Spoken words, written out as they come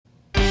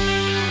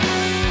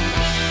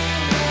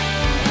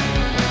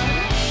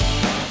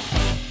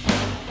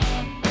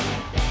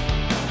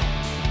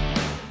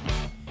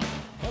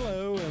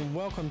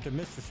to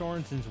Mr.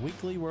 Sorensen's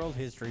Weekly World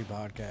History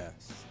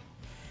Podcast.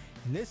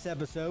 In this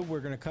episode, we're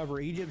going to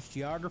cover Egypt's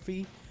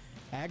geography,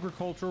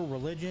 agriculture,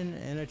 religion,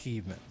 and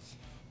achievements.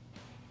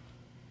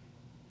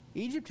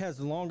 Egypt has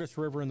the longest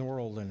river in the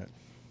world in it.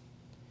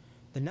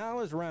 The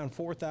Nile is around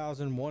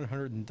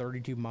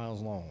 4,132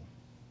 miles long.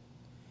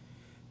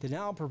 The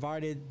Nile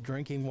provided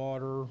drinking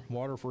water,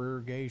 water for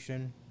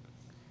irrigation,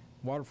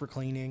 water for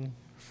cleaning,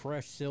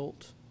 fresh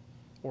silt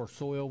or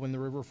soil when the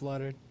river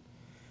flooded,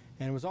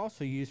 and it was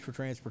also used for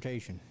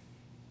transportation.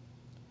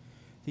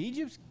 The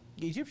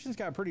Egyptians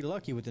got pretty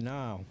lucky with the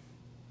Nile.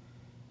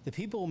 The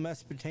people of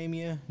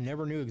Mesopotamia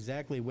never knew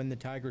exactly when the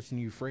Tigris and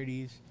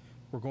Euphrates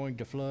were going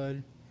to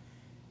flood,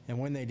 and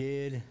when they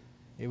did,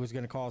 it was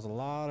going to cause a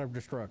lot of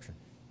destruction.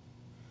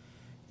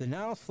 The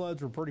Nile's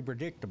floods were pretty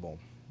predictable.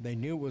 They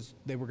knew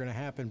they were going to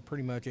happen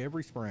pretty much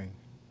every spring.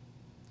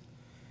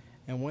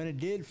 And when it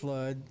did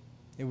flood,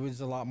 it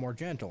was a lot more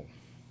gentle.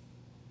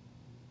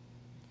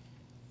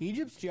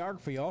 Egypt's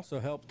geography also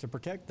helped to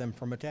protect them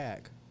from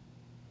attack.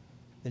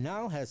 The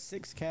Nile has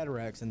 6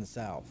 cataracts in the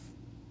south.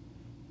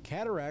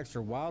 Cataracts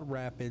are wild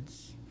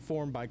rapids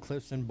formed by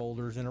cliffs and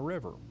boulders in a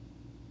river.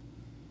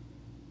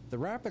 The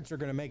rapids are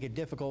going to make it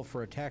difficult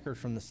for attackers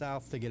from the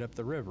south to get up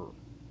the river.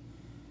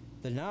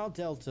 The Nile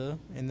Delta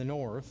in the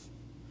north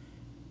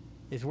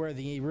is where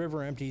the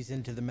river empties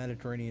into the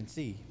Mediterranean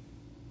Sea.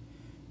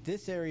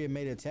 This area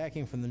made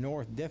attacking from the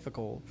north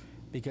difficult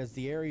because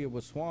the area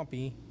was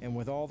swampy, and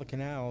with all the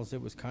canals,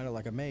 it was kind of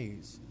like a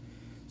maze.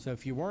 So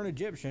if you weren't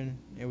Egyptian,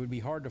 it would be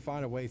hard to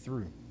find a way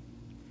through.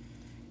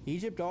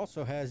 Egypt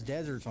also has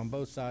deserts on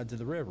both sides of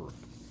the river.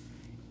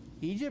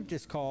 Egypt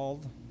is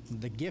called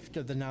the gift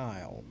of the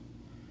Nile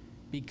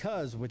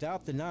because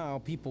without the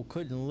Nile, people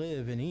couldn't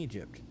live in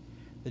Egypt.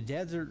 The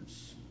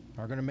deserts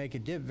are going to make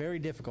it very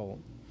difficult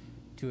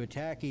to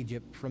attack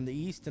Egypt from the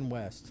east and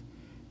west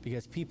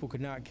because people could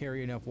not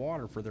carry enough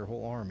water for their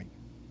whole army.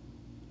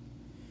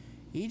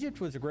 Egypt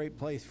was a great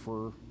place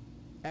for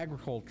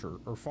agriculture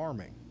or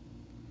farming.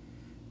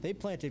 They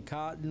planted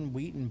cotton,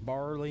 wheat, and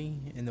barley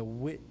in the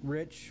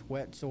rich,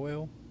 wet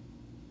soil.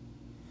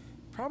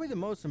 Probably the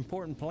most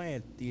important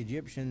plant the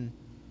Egyptian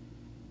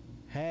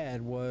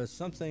had was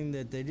something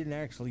that they didn't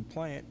actually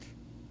plant.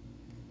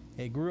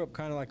 It grew up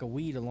kind of like a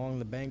weed along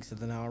the banks of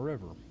the Nile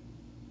River.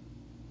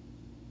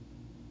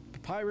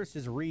 Papyrus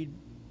is a reed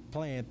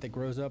plant that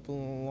grows up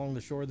along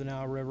the shore of the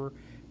Nile River,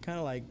 kind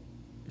of like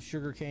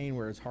sugar cane,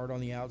 where it's hard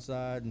on the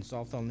outside and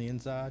soft on the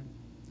inside.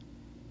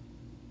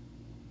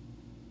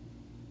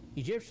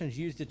 Egyptians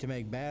used it to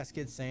make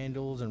baskets,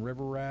 sandals, and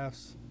river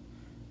rafts.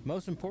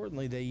 Most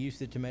importantly, they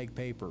used it to make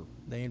paper.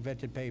 They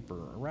invented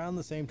paper around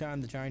the same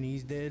time the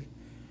Chinese did.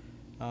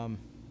 In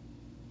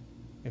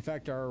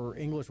fact, our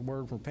English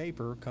word for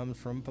paper comes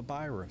from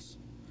papyrus.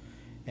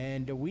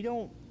 And we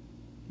don't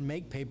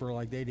make paper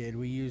like they did.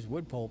 We use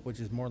wood pulp,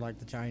 which is more like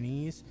the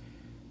Chinese.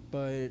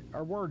 But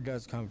our word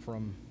does come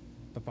from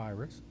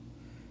papyrus.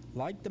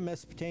 Like the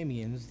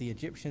Mesopotamians, the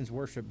Egyptians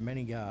worshiped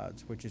many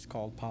gods, which is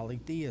called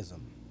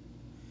polytheism.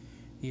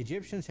 The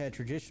Egyptians had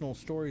traditional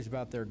stories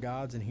about their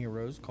gods and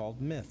heroes called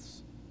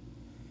myths.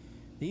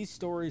 These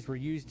stories were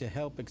used to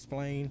help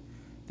explain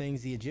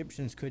things the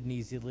Egyptians couldn't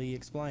easily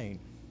explain.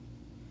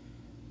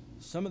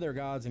 Some of their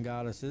gods and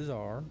goddesses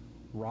are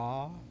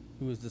Ra,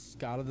 who is the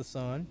god of the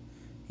sun.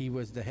 He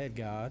was the head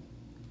god.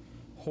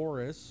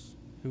 Horus,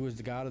 who was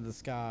the god of the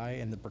sky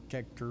and the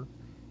protector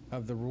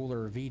of the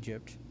ruler of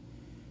Egypt.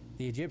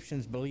 The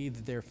Egyptians believed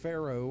that their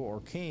pharaoh or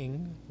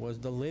king was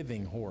the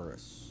living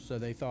Horus, so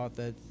they thought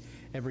that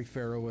every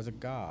pharaoh was a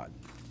god.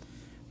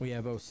 We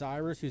have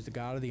Osiris, who's the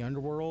god of the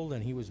underworld,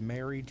 and he was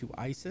married to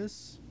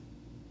Isis.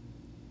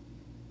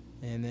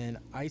 And then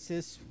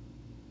Isis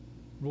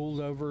ruled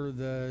over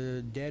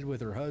the dead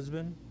with her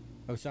husband,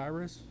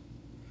 Osiris.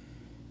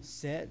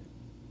 Set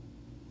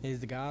is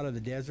the god of the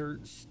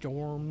desert,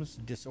 storms,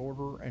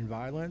 disorder, and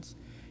violence.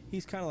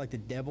 He's kind of like the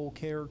devil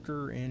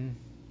character in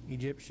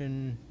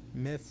Egyptian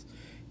myths.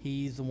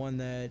 He's the one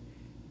that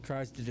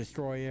tries to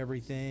destroy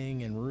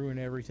everything and ruin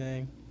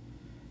everything.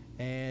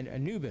 And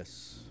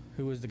Anubis,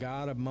 who is the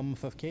god of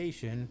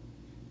mummification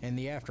and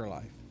the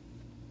afterlife.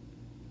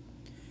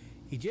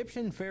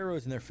 Egyptian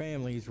pharaohs and their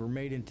families were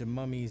made into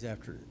mummies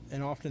after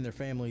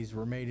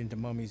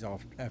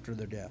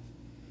their death.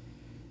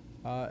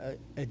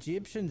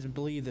 Egyptians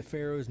believed the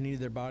pharaohs needed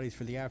their bodies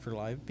for the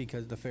afterlife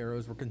because the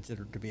pharaohs were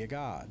considered to be a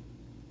god.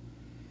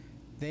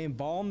 They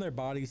embalmed their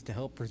bodies to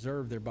help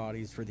preserve their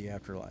bodies for the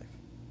afterlife.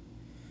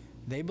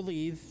 They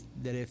believed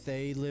that if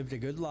they lived a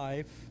good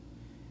life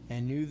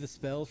and knew the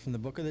spells from the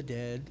Book of the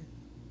Dead,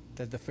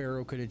 that the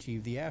pharaoh could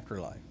achieve the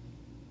afterlife.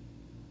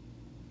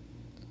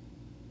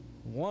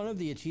 One of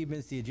the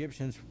achievements the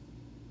Egyptians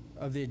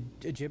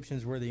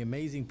were the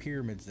amazing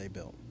pyramids they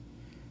built.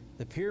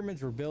 The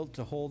pyramids were built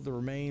to hold the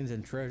remains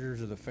and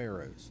treasures of the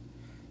pharaohs.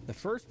 The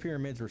first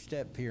pyramids were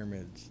step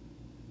pyramids.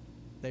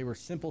 They were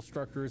simple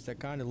structures that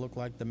kind of looked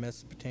like the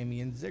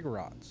Mesopotamian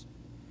ziggurats.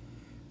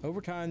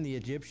 Over time, the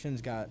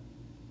Egyptians got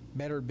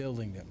better at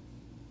building them.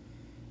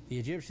 The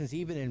Egyptians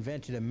even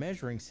invented a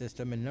measuring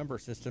system and number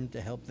system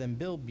to help them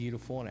build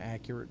beautiful and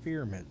accurate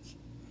pyramids.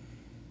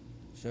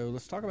 So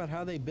let's talk about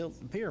how they built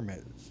the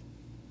pyramids.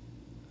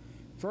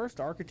 First,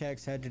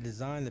 architects had to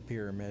design the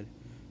pyramid,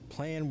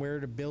 plan where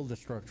to build the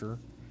structure,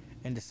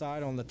 and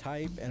decide on the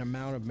type and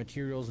amount of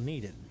materials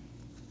needed.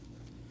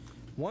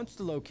 Once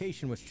the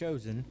location was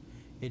chosen,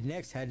 it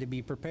next had to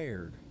be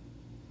prepared.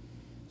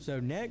 So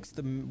next,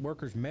 the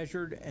workers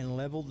measured and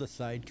leveled the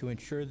site to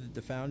ensure that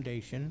the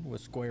foundation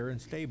was square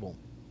and stable.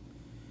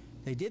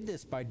 They did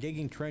this by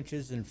digging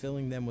trenches and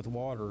filling them with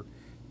water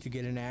to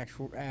get an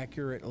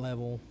accurate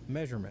level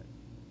measurement.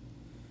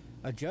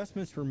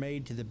 Adjustments were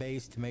made to the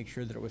base to make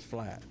sure that it was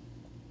flat.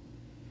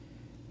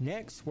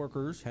 Next,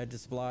 workers had to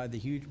supply the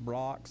huge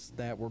blocks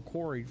that were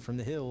quarried from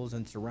the hills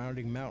and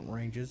surrounding mountain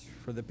ranges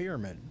for the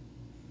pyramid.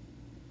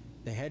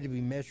 They had to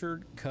be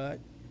measured, cut,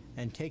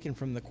 and taken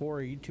from the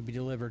quarry to be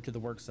delivered to the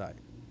worksite.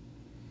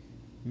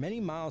 Many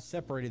miles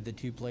separated the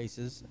two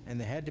places, and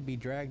they had to be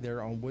dragged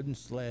there on wooden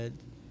sleds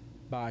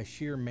by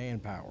sheer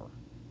manpower.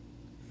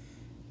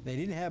 They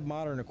didn't have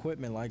modern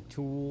equipment like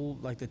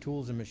the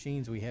tools and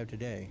machines we have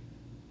today.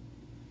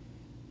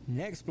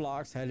 Next,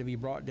 blocks had to be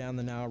brought down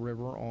the Nile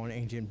River on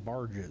ancient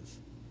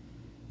barges.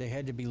 They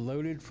had to be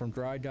loaded from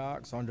dry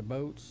docks onto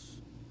boats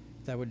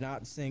that would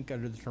not sink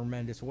under the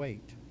tremendous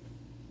weight.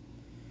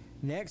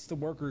 Next, the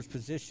workers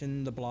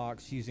positioned the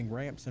blocks using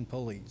ramps and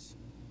pulleys.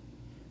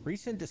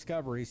 Recent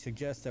discoveries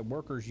suggest that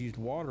workers used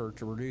water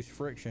to reduce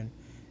friction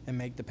and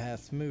make the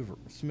path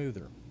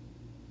smoother.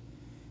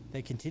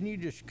 They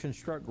continued to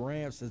construct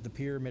ramps as the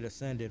pyramid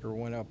ascended or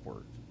went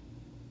upwards.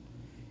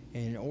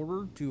 In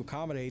order to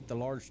accommodate the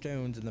large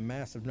stones and the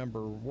massive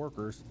number of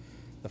workers,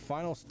 the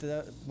final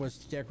step was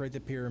to decorate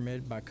the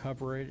pyramid by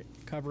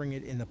covering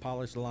it in the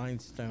polished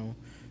limestone,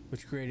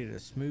 which created a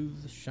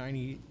smooth,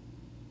 shiny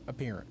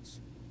appearance.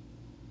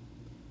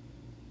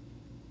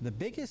 The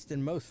biggest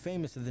and most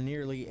famous of the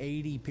nearly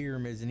 80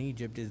 pyramids in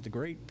Egypt is the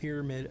Great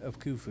Pyramid of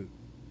Khufu.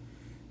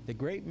 The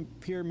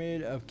Great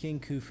Pyramid of King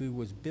Khufu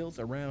was built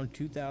around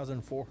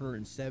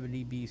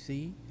 2470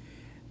 BC.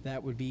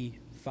 That would be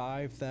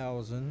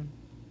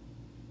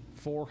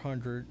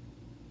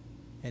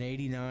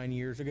 5,489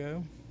 years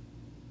ago.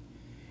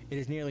 It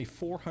is nearly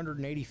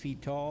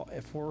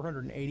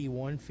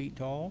 481 feet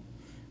tall,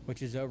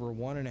 which is over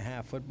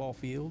 1.5 football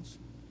fields.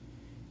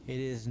 It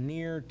is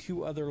near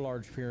two other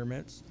large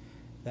pyramids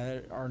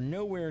that are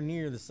nowhere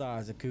near the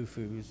size of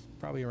Khufu's,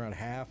 probably around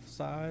half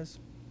size.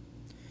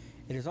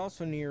 It is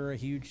also near a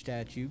huge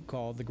statue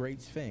called the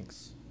Great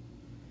Sphinx.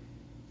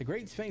 The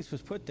Great Sphinx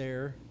was put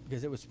there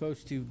because it was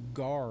supposed to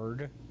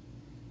guard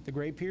the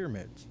Great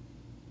Pyramids.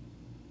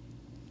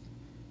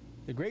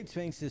 The Great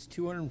Sphinx is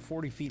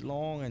 240 feet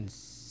long and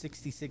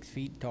 66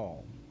 feet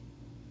tall.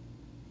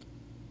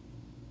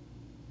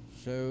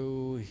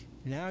 So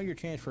now your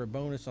chance for a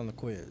bonus on the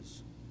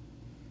quiz.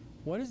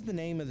 What is the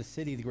name of the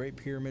city the Great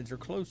Pyramids are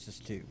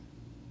closest to?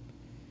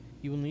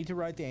 You will need to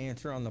write the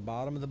answer on the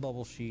bottom of the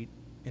bubble sheet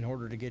in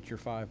order to get your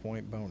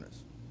 5-point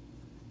bonus.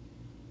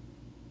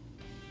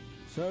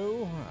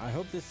 So, I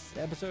hope this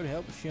episode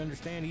helps you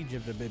understand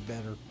Egypt a bit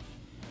better.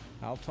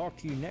 I'll talk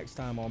to you next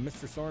time on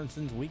Mr.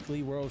 Sorensen's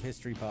Weekly World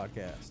History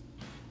Podcast.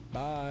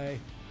 Bye.